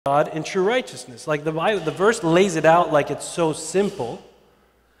God in true righteousness. Like the Bible, the verse lays it out like it's so simple,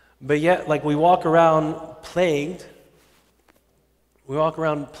 but yet like we walk around plagued. We walk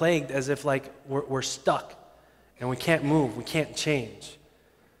around plagued as if like we're stuck and we can't move, we can't change.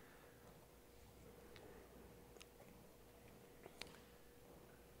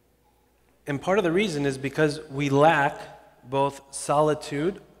 And part of the reason is because we lack both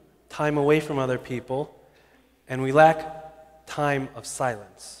solitude, time away from other people, and we lack time of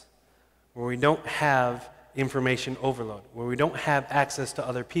silence, where we don't have information overload, where we don't have access to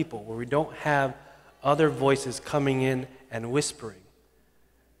other people, where we don't have other voices coming in and whispering.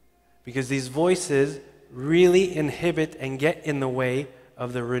 Because these voices really inhibit and get in the way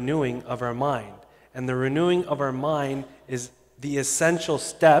of the renewing of our mind. And the renewing of our mind is the essential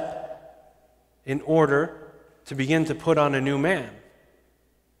step in order to begin to put on a new man.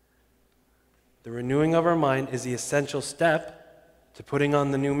 The renewing of our mind is the essential step to putting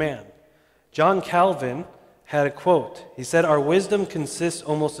on the new man. John Calvin had a quote. He said, "Our wisdom consists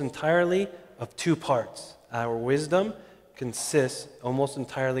almost entirely of two parts." Our wisdom consists almost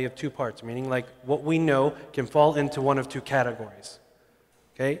entirely of two parts, meaning like what we know can fall into one of two categories.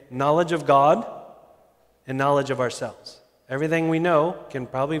 Okay? Knowledge of God and knowledge of ourselves. Everything we know can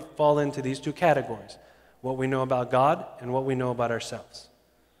probably fall into these two categories. What we know about God and what we know about ourselves.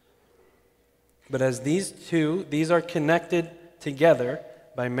 But as these are connected together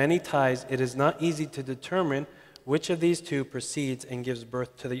by many ties, it is not easy to determine which of these two proceeds and gives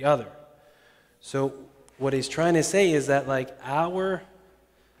birth to the other. So what he's trying to say is that like our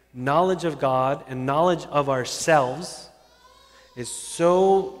knowledge of God and knowledge of ourselves is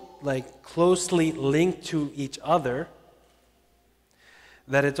so like closely linked to each other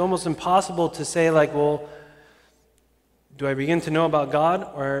that it's almost impossible to say like, well, do I begin to know about God,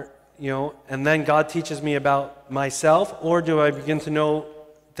 or and then God teaches me about myself, or do I begin to know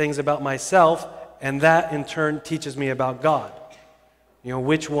things about myself and that in turn teaches me about God?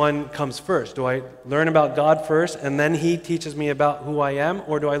 Which one comes first? Do I learn about God first and then He teaches me about who I am,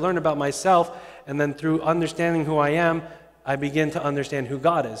 or do I learn about myself and then through understanding who I am, I begin to understand who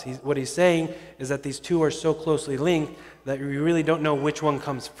God is? What he's saying is that these two are so closely linked that we really don't know which one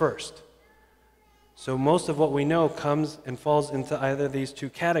comes first. So most of what we know comes and falls into either of these two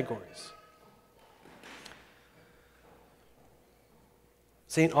categories.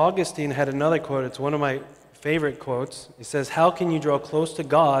 St. Augustine had another quote. It's one of my favorite quotes. He says, "How can you draw close to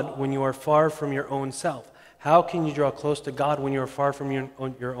God when you are far from your own self?" How can you draw close to God when you are far from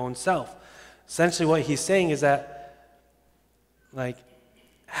your own self? Essentially what he's saying is that, like,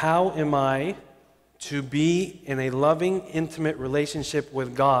 how am I to be in a loving, intimate relationship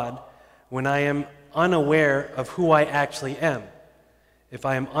with God when I am unaware of who I actually am? If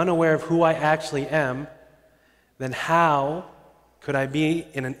I am unaware of who I actually am, then how could I be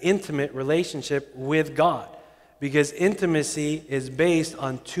in an intimate relationship with God? Because intimacy is based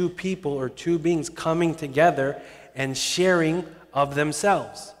on two people or two beings coming together and sharing of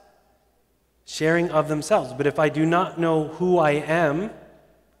themselves. Sharing of themselves. But if I do not know who I am,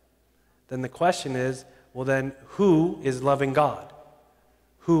 then the question is, well then, who is loving God?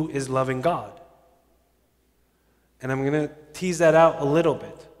 Who is loving God? And I'm going to tease that out a little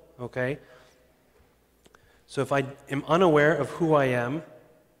bit, okay? So if I am unaware of who I am,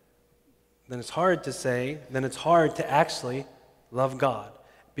 then it's hard to actually love God.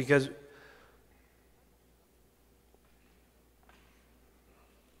 Because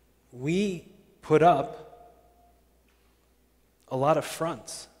we put up a lot of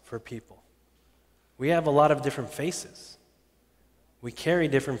fronts for people. We have a lot of different faces. We carry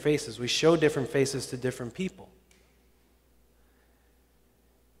different faces. We show different faces to different people.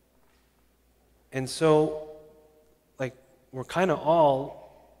 And so, like, we're kind of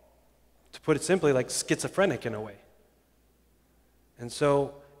all, to put it simply, like schizophrenic in a way. And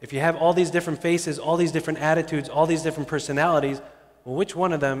so, if you have all these different faces, all these different attitudes, all these different personalities, well, which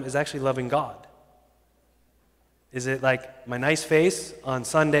one of them is actually loving God? Is it like my nice face on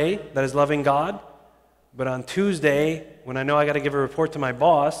Sunday that is loving God, but on Tuesday, when I know I got to give a report to my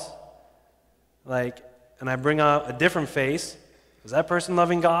boss, and I bring out a different face, is that person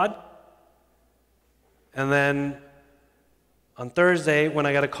loving God? And then on Thursday, when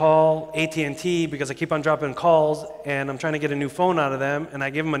I got to call AT&T because I keep on dropping calls and I'm trying to get a new phone out of them, and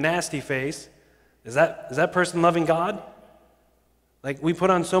I give them a nasty face, is that person loving God? Like, we put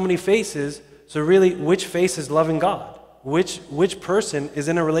on so many faces, so really, which face is loving God? Which person is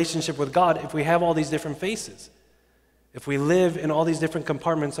in a relationship with God if we have all these different faces? If we live in all these different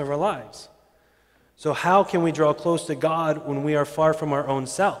compartments of our lives? So how can we draw close to God when we are far from our own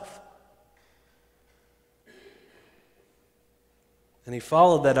self? And he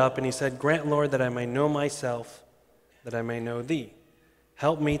followed that up and he said, "Grant, Lord, that I may know myself, that I may know thee.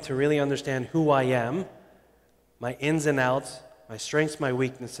 Help me to really understand who I am, my ins and outs, my strengths, my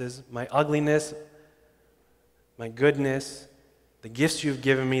weaknesses, my ugliness, my goodness, the gifts you've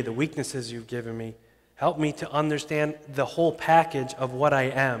given me, the weaknesses you've given me. Help me to understand the whole package of what I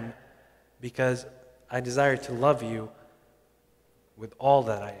am, because I desire to love you with all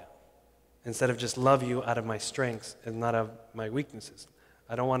that I am, instead of just love you out of my strengths and not of my weaknesses.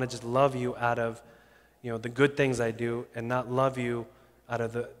 I don't want to just love you out of, the good things I do and not love you out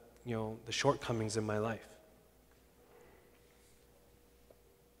of the shortcomings in my life."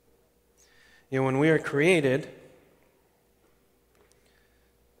 When we are created,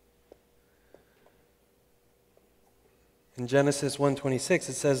 in Genesis 1:26,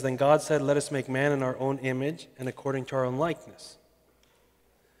 it says, "Then God said, let us make man in our own image and according to our own likeness."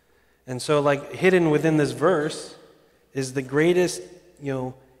 And so, hidden within this verse is the greatest,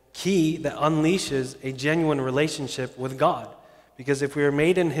 key that unleashes a genuine relationship with God. Because if we are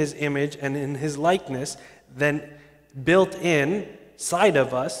made in His image and in His likeness, then built inside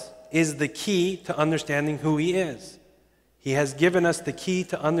of us is the key to understanding who He is. He has given us the key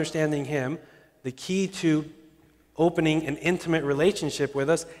to understanding Him, the key to opening an intimate relationship with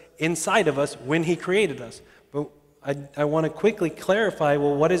us inside of us when He created us. But I want to quickly clarify,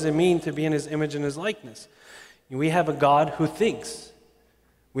 what does it mean to be in His image and His likeness? We have a God who thinks.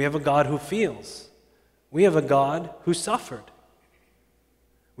 We have a God who feels. We have a God who suffered.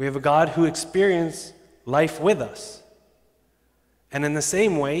 We have a God who experienced life with us. And in the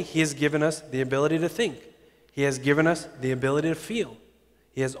same way, He has given us the ability to think. He has given us the ability to feel.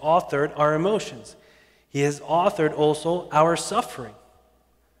 He has authored our emotions. He has authored also our suffering.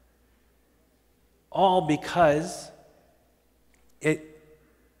 All because it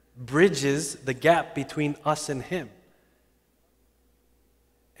bridges the gap between us and Him.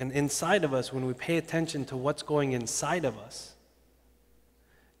 And inside of us, when we pay attention to what's going inside of us,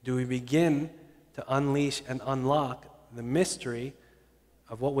 do we begin to unleash and unlock the mystery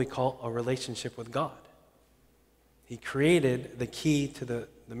of what we call a relationship with God. He created the key to the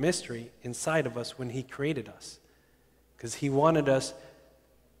mystery inside of us when He created us. Because He wanted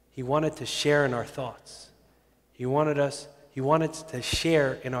to share in our thoughts. He wanted to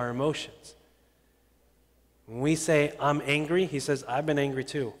share in our emotions. When we say, "I'm angry," He says, "I've been angry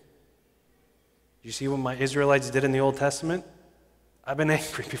too." You see what my Israelites did in the Old Testament? I've been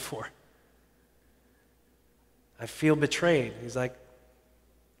angry before. I feel betrayed. He's like,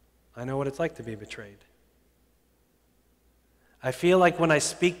 I know what it's like to be betrayed. I feel like when I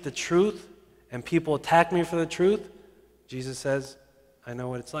speak the truth and people attack me for the truth, Jesus says, I know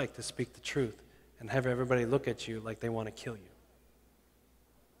what it's like to speak the truth and have everybody look at you like they want to kill you.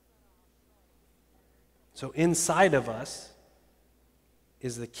 So inside of us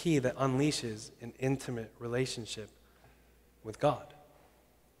is the key that unleashes an intimate relationship with God.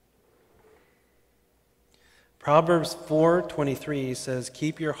 Proverbs 4:23 says,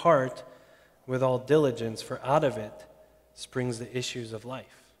 "Keep your heart with all diligence, for out of it springs the issues of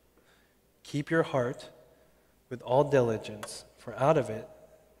life." Keep your heart with all diligence, for out of it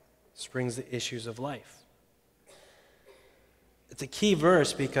springs the issues of life. It's a key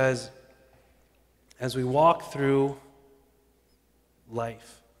verse because as we walk through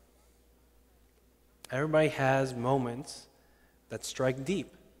life, everybody has moments that strike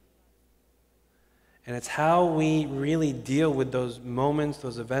deep. And it's how we really deal with those moments,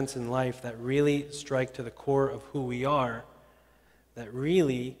 those events in life that really strike to the core of who we are, that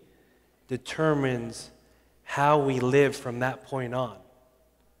really determines how we live from that point on.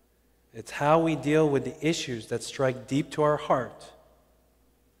 It's how we deal with the issues that strike deep to our heart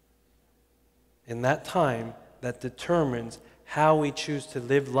in that time that determines how we choose to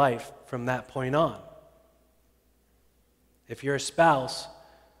live life from that point on. If you're a spouse,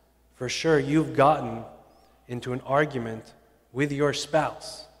 for sure you've gotten into an argument with your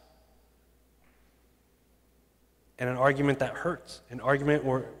spouse. And an argument that hurts. An argument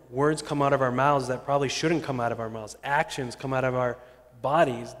where words come out of our mouths that probably shouldn't come out of our mouths. Actions come out of our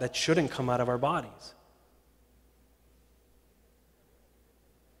bodies that shouldn't come out of our bodies.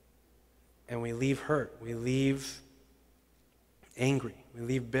 And we leave hurt. We leave angry. We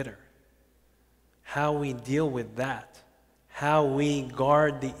leave bitter. How we deal with that, how we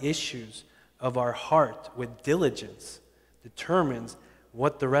guard the issues of our heart with diligence, determines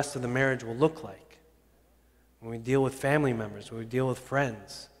what the rest of the marriage will look like. When we deal with family members, when we deal with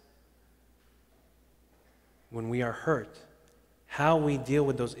friends, when we are hurt, how we deal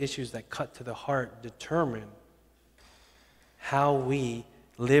with those issues that cut to the heart determine how we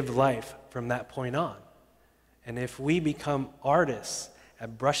live life from that point on. And if we become artists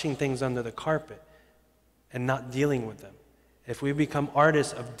at brushing things under the carpet and not dealing with them, if we become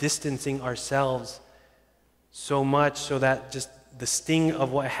artists of distancing ourselves so much so that just the sting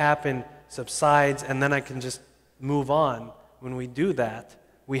of what happened subsides and then I can just move on, when we do that,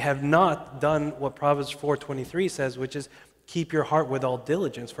 we have not done what Proverbs 4:23 says, which is keep your heart with all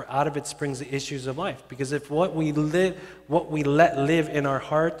diligence, for out of it springs the issues of life. Because if what we let live in our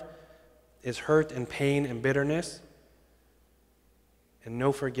heart is hurt and pain and bitterness, and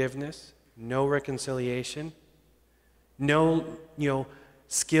no forgiveness, no reconciliation, no,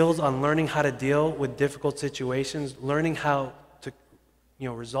 skills on learning how to deal with difficult situations, learning how to,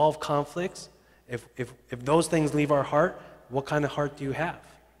 resolve conflicts. If those things leave our heart, what kind of heart do you have?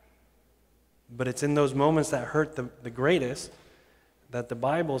 But it's in those moments that hurt the greatest that the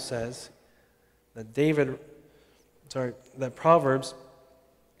Bible says that that Proverbs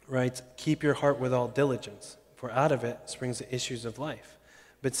writes, keep your heart with all diligence, for out of it springs the issues of life.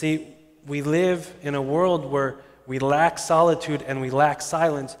 But see, we live in a world where we lack solitude and we lack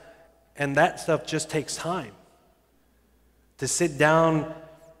silence, and that stuff just takes time. To sit down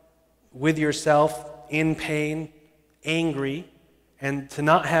with yourself in pain, angry, and to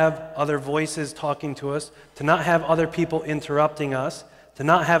not have other voices talking to us, to not have other people interrupting us, to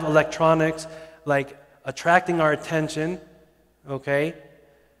not have electronics like attracting our attention, okay?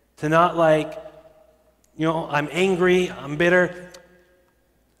 To not I'm angry, I'm bitter.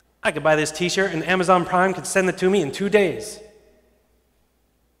 I could buy this t-shirt and Amazon Prime could send it to me in 2 days.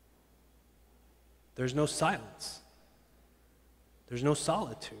 There's no silence. There's no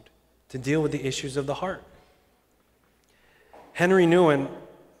solitude to deal with the issues of the heart. Henry Nouwen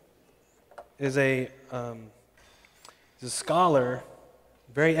is a scholar,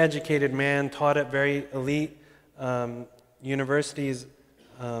 very educated man, taught at very elite universities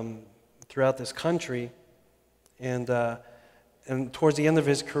throughout this country. And towards the end of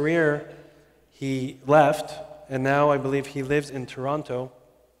his career, he left, and now I believe he lives in Toronto.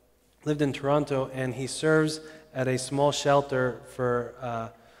 Lived in Toronto, and he serves at a small shelter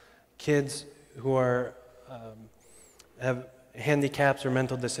for kids who have handicaps or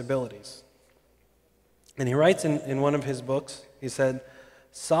mental disabilities. And he writes in one of his books, he said,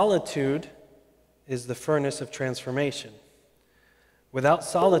 solitude is the furnace of transformation. Without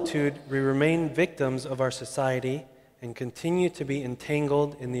solitude, we remain victims of our society and continue to be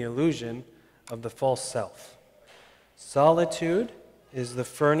entangled in the illusion of the false self. Solitude is the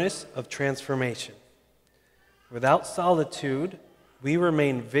furnace of transformation. Without solitude, we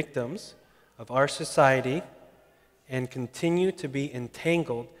remain victims of our society and continue to be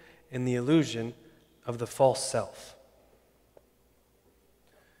entangled in the illusion of the false self.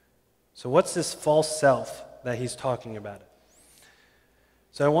 So what's this false self that he's talking about?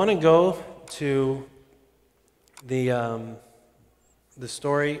 So I want to go to the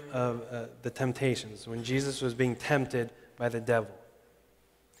story of the temptations, when Jesus was being tempted by the devil.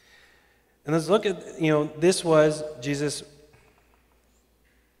 And let's look at, this was Jesus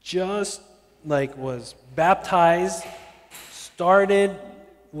just was baptized, started,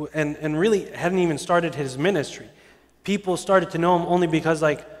 and really hadn't even started his ministry. People started to know him only because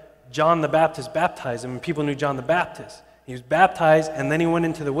John the Baptist baptized him, and people knew John the Baptist. He was baptized, and then he went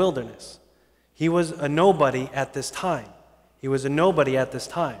into the wilderness. He was a nobody at this time.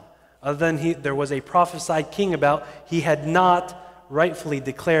 Other than there was a prophesied king about, he had not rightfully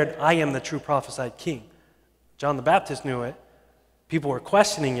declared, I am the true prophesied king. John the Baptist knew it. People were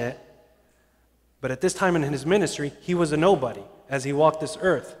questioning it. But at this time in his ministry, he was a nobody as he walked this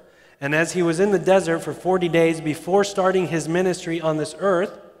earth. And as he was in the desert for 40 days before starting his ministry on this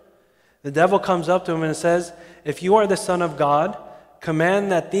earth, the devil comes up to him and says, if you are the Son of God,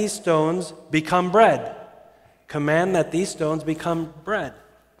 command that these stones become bread. Command that these stones become bread.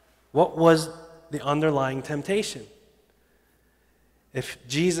 What was the underlying temptation? If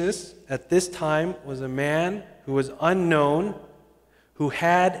Jesus at this time was a man who was unknown, who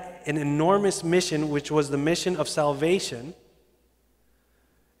had an enormous mission, which was the mission of salvation,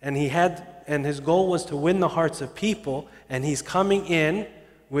 and his goal was to win the hearts of people, and he's coming in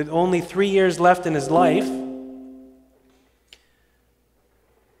with only 3 years left in his life,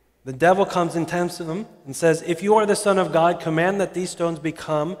 the devil comes and tempts him and says, if you are the Son of God, command that these stones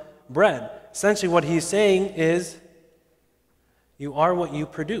become bread. Essentially what he's saying is, you are what you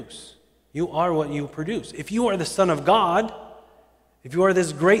produce. You are what you produce. If you are the Son of God, if you are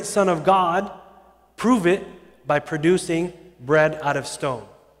this great Son of God, prove it by producing bread out of stone.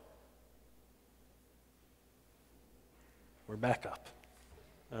 We're back up.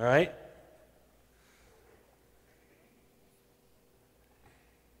 All right?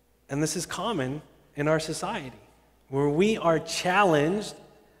 And this is common in our society, where we are challenged.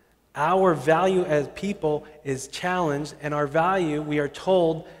 Our value as people is challenged, and our value, we are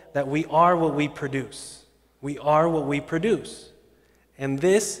told that we are what we produce. We are what we produce. And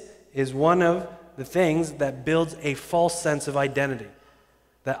this is one of the things that builds a false sense of identity,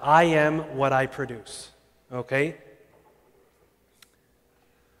 that I am what I produce. Okay?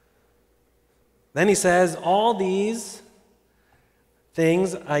 Then he says, all these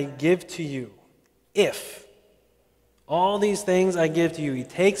things I give to you, if. All these things I give to you. He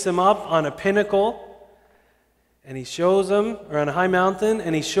takes them up on a pinnacle, and he shows them, or on a high mountain,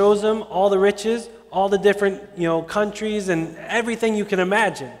 and he shows them all the riches, all the different, countries, and everything you can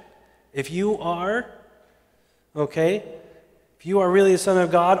imagine. If you are, if you are really the Son of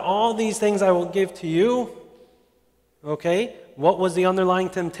God, all these things I will give to you. Okay? What was the underlying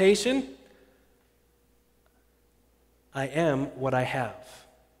temptation? I am what I have,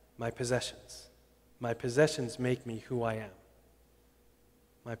 my possessions. My possessions make me who I am.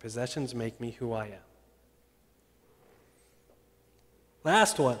 My possessions make me who I am.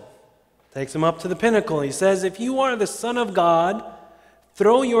 Last one. Takes him up to the pinnacle. He says, if you are the Son of God,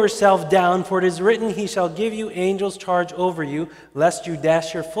 throw yourself down, for it is written, he shall give you angels charge over you, lest you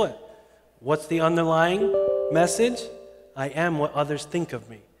dash your foot. What's the underlying message? I am what others think of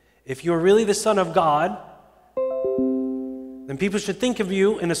me. If you're really the Son of God, then people should think of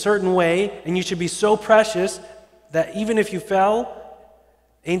you in a certain way, and you should be so precious that even if you fell,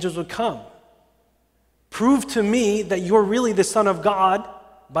 angels would come. Prove to me that you're really the Son of God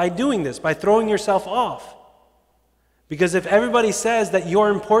by doing this, by throwing yourself off. Because if everybody says that you're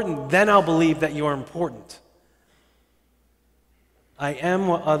important, then I'll believe that you're important. I am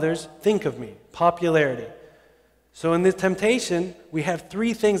what others think of me. Popularity. So in this temptation, we have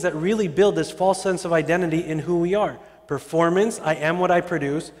three things that really build this false sense of identity in who we are. Performance, I am what I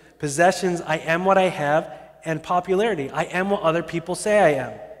produce. Possessions, I am what I have. And popularity, I am what other people say I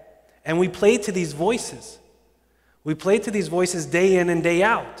am. And we play to these voices. We play to these voices day in and day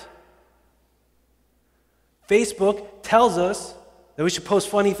out. Facebook tells us that we should post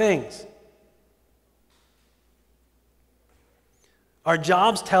funny things. Our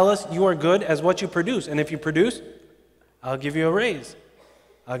jobs tell us you are good as what you produce. And if you produce, I'll give you a raise.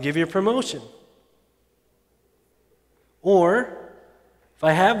 I'll give you a promotion. Or, if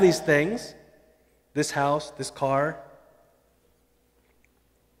I have these things, this house, this car,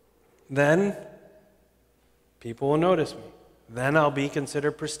 then people will notice me. Then I'll be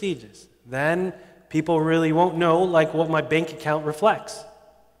considered prestigious. Then people really won't know like what my bank account reflects.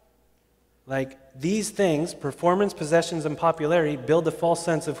 Like these things, performance, possessions, and popularity, build a false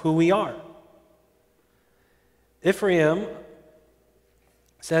sense of who we are. Ephraim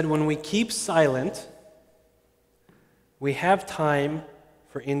said, when we keep silent, we have time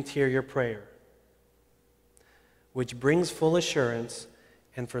for interior prayer, which brings full assurance,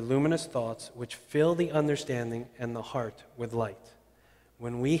 and for luminous thoughts, which fill the understanding and the heart with light.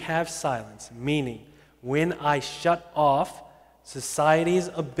 When we have silence, meaning when I shut off society's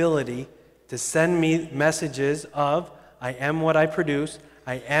ability to send me messages of, I am what I produce,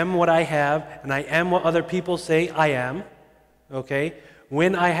 I am what I have, and I am what other people say I am, okay?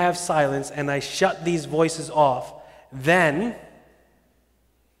 When I have silence and I shut these voices off, then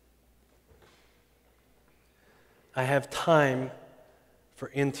I have time for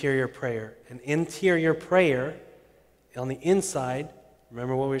interior prayer. And interior prayer on the inside,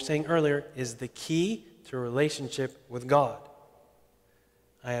 remember what we were saying earlier, is the key to a relationship with God.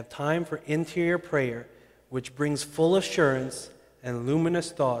 I have time for interior prayer, which brings full assurance and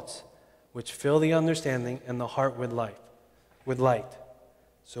luminous thoughts, which fill the understanding and the heart with light.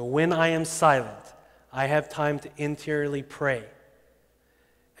 So when I am silent, I have time to interiorly pray.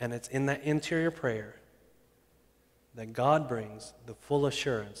 And it's in that interior prayer that God brings the full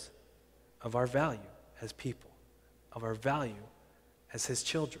assurance of our value as people, of our value as His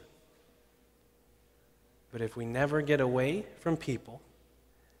children. But if we never get away from people,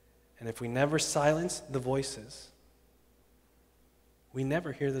 and if we never silence the voices, we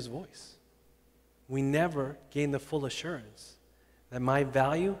never hear this voice. We never gain the full assurance that my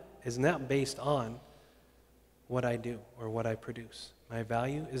value is not based on what I do or what I produce. My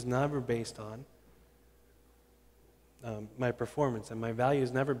value is never based on my performance, and my value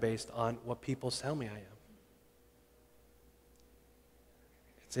is never based on what people tell me I am.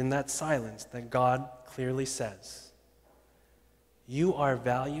 It's in that silence that God clearly says, you are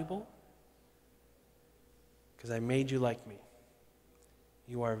valuable because I made you like me.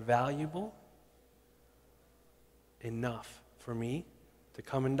 You are valuable enough for me to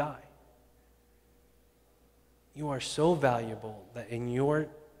come and die. You are so valuable that in your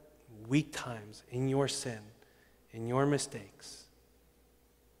weak times, in your sin, in your mistakes,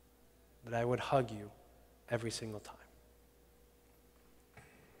 that I would hug you every single time.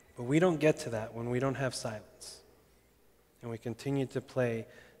 But we don't get to that when we don't have silence. And we continue to play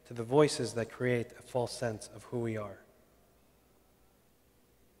to the voices that create a false sense of who we are.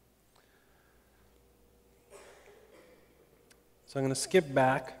 So I'm going to skip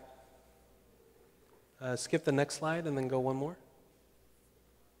back. Skip the next slide and then go one more.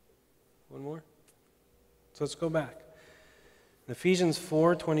 One more. So let's go back. In Ephesians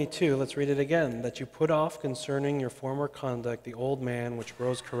 4:22, let's read it again. That you put off concerning your former conduct the old man which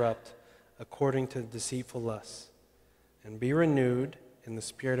grows corrupt according to deceitful lusts, and be renewed in the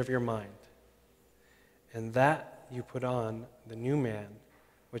spirit of your mind. And that you put on the new man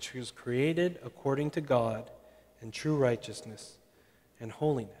which was created according to God in true righteousness and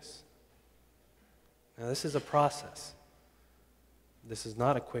holiness. Now this is a process. This is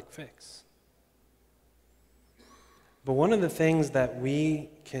not a quick fix. But one of the things that we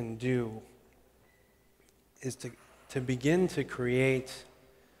can do is to begin to create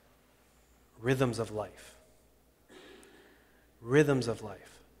rhythms of life. Rhythms of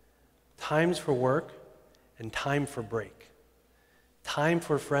life. Times for work and time for break. Time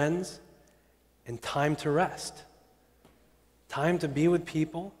for friends and time to rest. Time to be with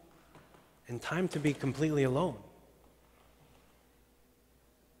people and time to be completely alone.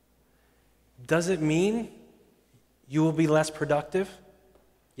 Does it mean you will be less productive?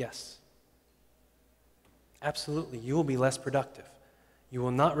 Yes. Absolutely, you will be less productive. You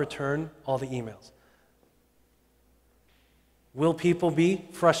will not return all the emails. Will people be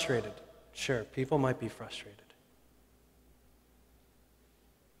frustrated? Sure, people might be frustrated.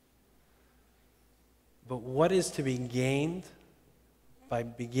 But what is to be gained by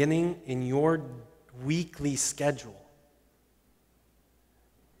beginning in your weekly schedule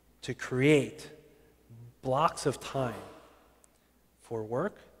to create blocks of time for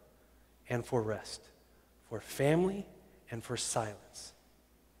work and for rest, for family and for silence,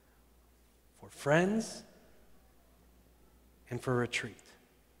 for friends and for retreat?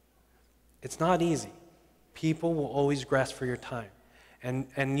 It's not easy. People will always grasp for your time.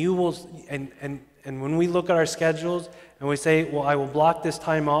 And you will and when we look at our schedules and we say, well, I will block this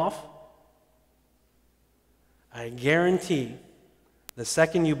time off, I guarantee the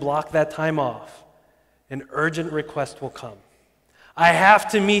second you block that time off, an urgent request will come. I have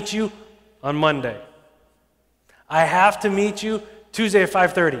to meet you on Monday. I have to meet you Tuesday at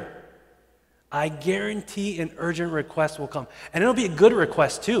 5:30. I guarantee an urgent request will come. And it'll be a good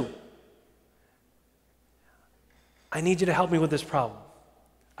request too. I need you to help me with this problem.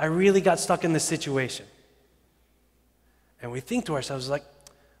 I really got stuck in this situation. And we think to ourselves like,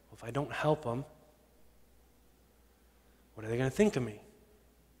 well, if I don't help them, what are they going to think of me?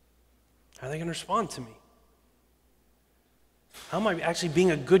 How are they going to respond to me? How am I actually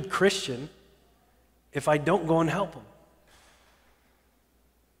being a good Christian if I don't go and help them?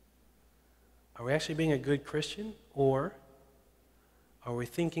 Are we actually being a good Christian, or are we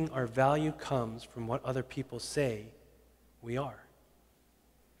thinking our value comes from what other people say we are?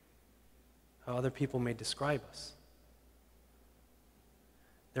 How other people may describe us?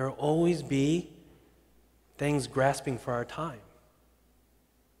 There will always be things grasping for our time.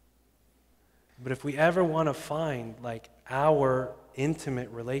 But if we ever want to find like our intimate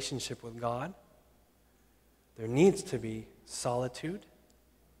relationship with God, there needs to be solitude,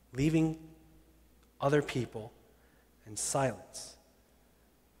 leaving other people, and silence,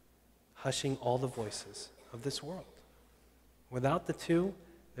 hushing all the voices of this world. Without the two,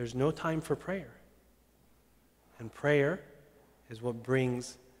 there's no time for prayer. And prayer is what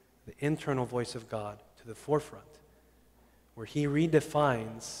brings the internal voice of God to the forefront, where He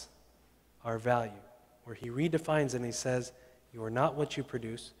redefines our value, where He redefines and He says, you are not what you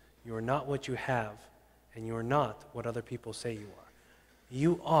produce, you are not what you have, and you are not what other people say you are.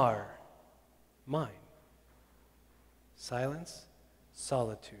 You are mine. Silence,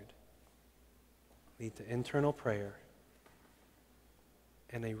 solitude lead to internal prayer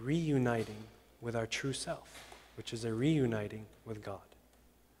and a reuniting with our true self, which is a reuniting with God.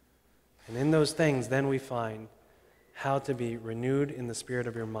 And in those things, then we find how to be renewed in the spirit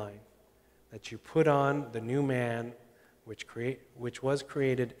of your mind, that you put on the new man which was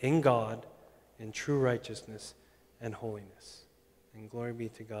created in God in true righteousness and holiness. And glory be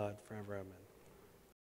to God forever. Amen.